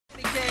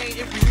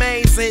pain, it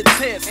remains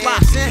intense.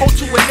 Like, hold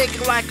to a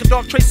nigga like a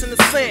dog tracing the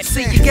scent.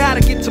 See, you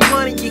gotta get to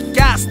money, you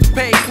got to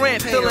pay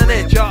rent. Filling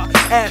in y'all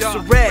ass to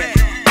red.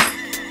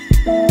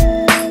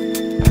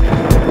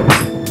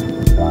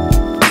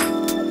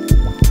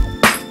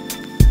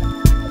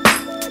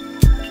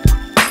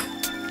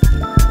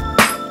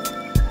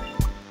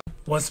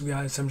 What's up,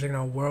 guys? I'm checking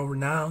out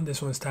Renown.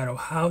 This one's titled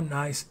How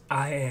Nice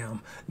I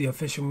Am, the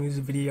official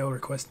music video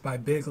requested by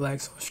Big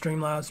Lex on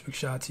Streamlabs. Big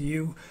shout out to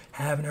you.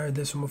 Haven't heard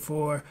this one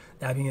before.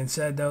 That being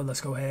said, though, let's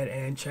go ahead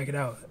and check it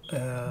out.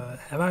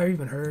 Have I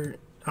even heard?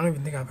 I don't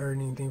even think I've heard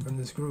anything from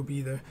this group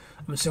either.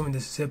 I'm assuming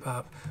this is hip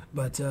hop,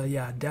 but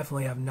yeah, I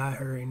definitely have not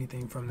heard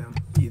anything from them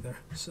either.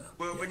 So.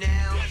 We're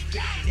renowned,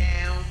 get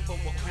down for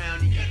a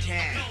crown in your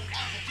town.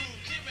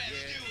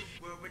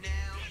 We're renowned.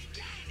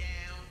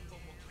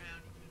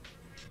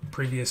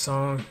 Previous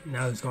song,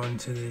 now it's going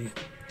to the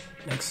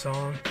next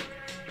song.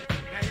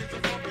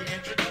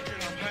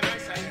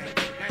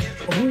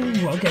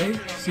 Oh, okay.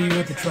 See you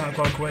with the Tribe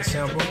Called Quest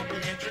sample.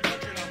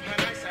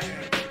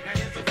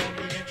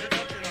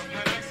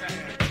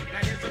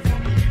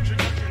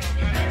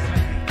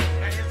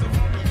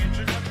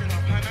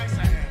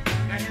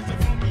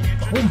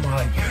 Oh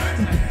my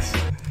goodness.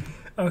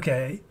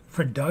 Okay,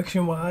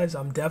 production wise,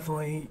 I'm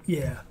definitely,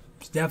 yeah.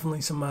 There's definitely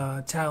some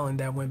talent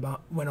that went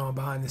on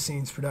behind the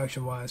scenes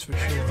production wise for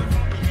sure.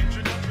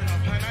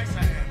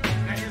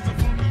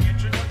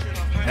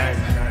 That is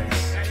nice.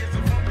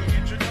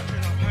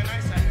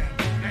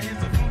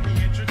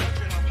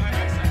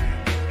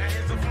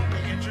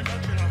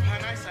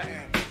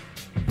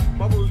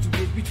 My words are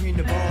rich between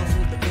the bars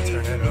with the page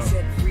and they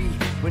set free.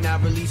 When I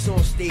release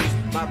on stage,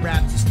 my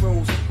raps just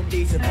froze from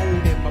days of old,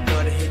 and my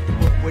brother hit the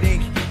book with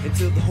ink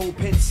until the whole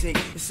pen sink.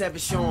 It's ever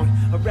shown,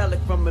 a relic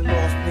from a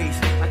lost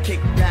place. I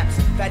kick raps,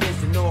 that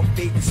is the North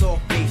Face, the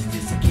soft face,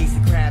 just a case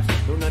of crabs.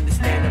 Don't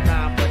understand the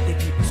rhyme, but they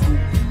keep a scoop.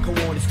 Go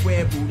on the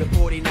square root of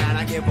 49,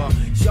 I give a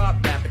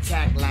sharp rap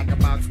attack like a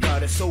box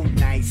cutter. So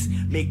nice,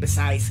 make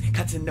precise,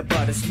 cuts in the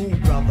butter,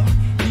 smooth brother.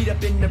 Heat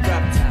up in the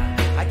rub time.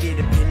 I get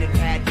a pen and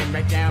pad and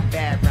write down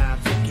bad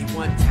rhymes. Okay,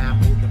 one time,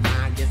 hold the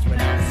line, just what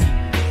I see.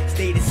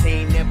 Stay the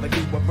same, never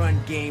do a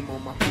run game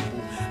on my people.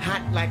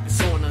 Hot like the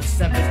sauna,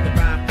 severs the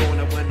rhyme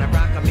corner. When I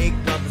rock, I make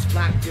brothers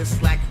flock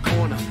just like a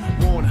corner.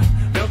 Warner,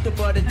 melt the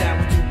butter down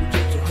with two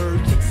chips or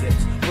herbs and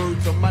sips.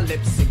 Words on my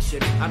lips and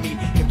shit. I mean,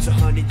 hips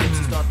 100 dips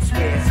and start to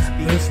swear.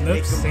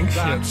 Make them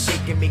rock,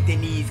 shake and make their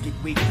knees get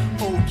weak.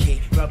 Okay,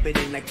 rub it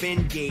in like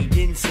Ben Gay,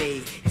 didn't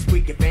say. It's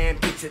quick and bam,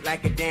 kicks it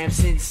like a damn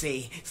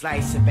sensei.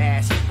 Slice of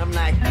bass, I'm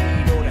like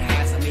weed or the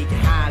hass. I make it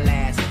high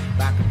last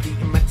by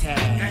completing my task.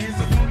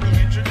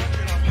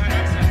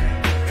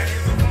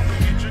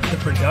 The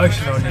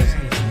production on this is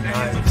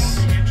nice.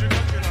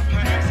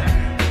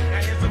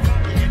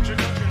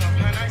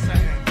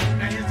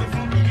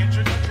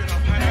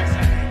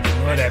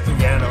 Love that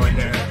piano in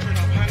there.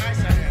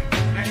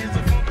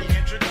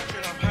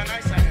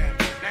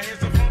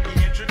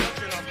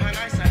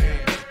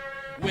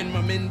 When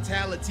my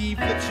mentality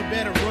flips, you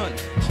better run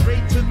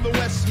straight to the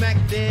west, smack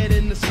dead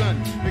in the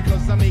sun.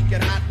 Because I make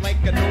it hot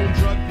like a known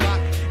drug block,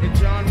 and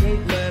John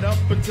won't let up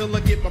until I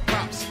get my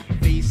props.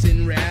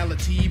 Facing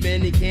reality,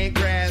 man, you can't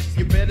grasp.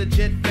 You better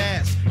jet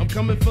fast. I'm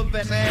coming for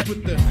that ass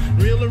with the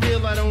real or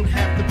real. I don't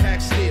have to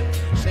pack steel.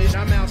 Say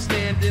I'm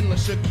outstanding like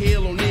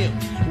Shaquille O'Neal.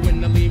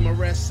 When I leave my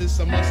restless,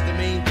 I must have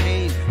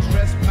maintained.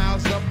 Stress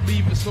piles up,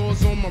 leaving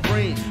sores on my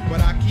brain.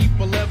 But I keep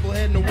a level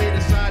head, no way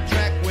to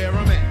sidetrack where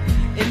I'm at.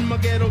 In my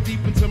ghetto,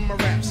 deep into my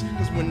raps.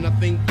 Cause when I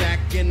think back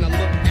and I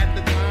look at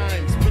the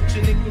times, put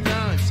your nickel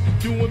dimes,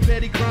 doing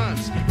petty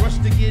crimes. Rush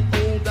to get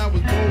old, I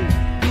was bold.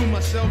 Threw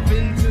myself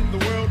into the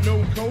world,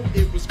 no coat,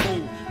 it was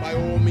cold. By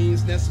all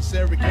means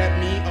necessary, kept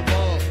me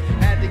above.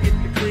 Had to get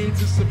the cream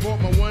to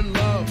support my one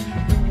love.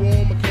 Through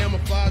all my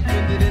camouflage,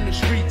 blended in the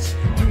streets.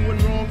 Doing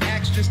wrong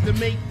acts just to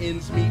make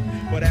ends meet.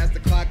 But as the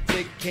clock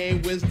ticked,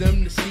 came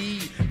wisdom to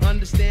see.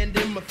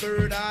 Understanding my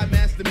third eye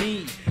master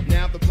me.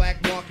 Now the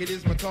black market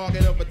is my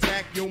target of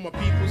attack. Yo, my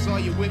peoples, are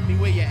you with me?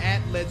 Where you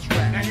at? Let's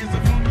rap. Now here's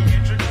a funky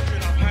introduction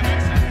of how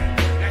nice I am.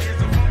 Now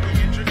here's a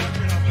funky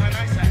introduction of how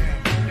nice I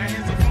am. Now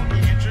here's a funky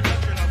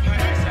introduction of how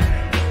nice I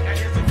am. Now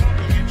here's a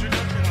funky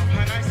introduction of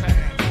how nice I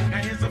am. Now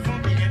here's a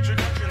funky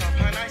introduction of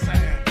how nice I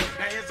am.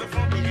 Now here's a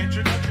funky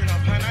introduction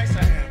of how nice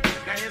I am.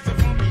 Now here's a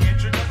funky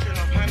introduction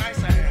of how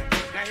nice I am.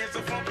 Now here's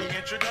a funky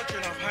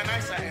introduction of how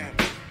nice I am.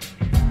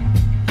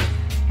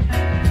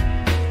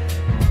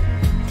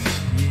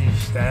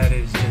 Sheesh, that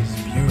is just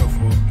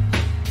beautiful.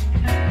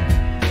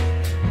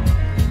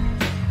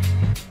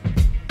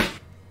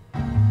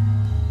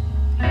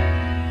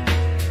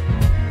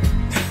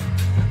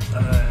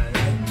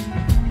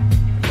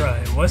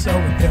 What's up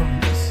with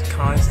them just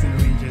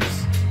constantly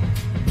just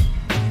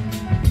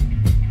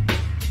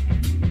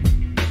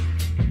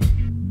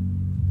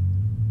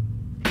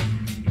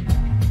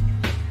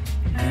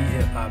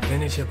hip-hop,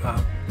 vintage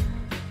hip-hop.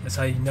 That's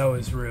how you know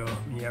it's real.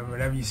 Yeah,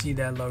 whenever you see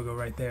that logo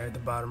right there at the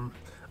bottom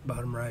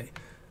right.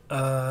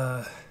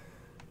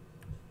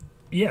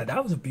 yeah,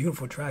 that was a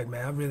beautiful track,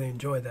 man. I really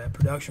enjoyed that.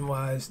 Production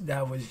wise,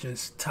 that was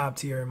just top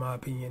tier in my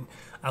opinion.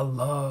 I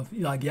love,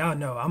 like y'all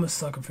know, I'm a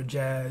sucker for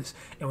jazz,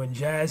 and when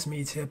jazz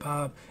meets hip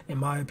hop, in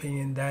my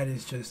opinion, that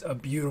is just a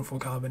beautiful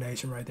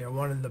combination right there.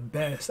 One of the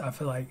best. I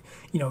feel like,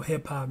 you know,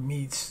 hip hop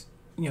meets,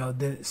 you know,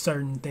 the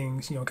certain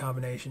things, you know,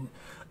 combination.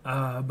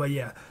 But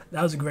yeah,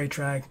 that was a great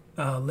track.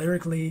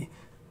 Lyrically,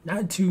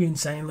 not too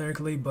insane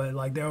lyrically, but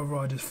like the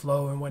overall just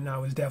flow and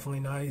whatnot was definitely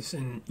nice,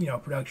 and you know,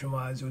 production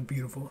wise it was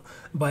beautiful.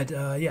 But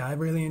yeah, I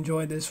really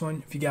enjoyed this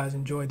one. If you guys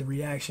enjoyed the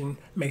reaction,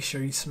 make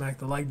sure you smack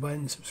the like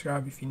button,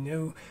 subscribe if you're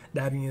new.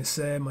 That being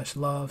said, much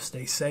love,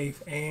 stay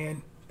safe,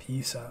 and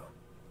peace out.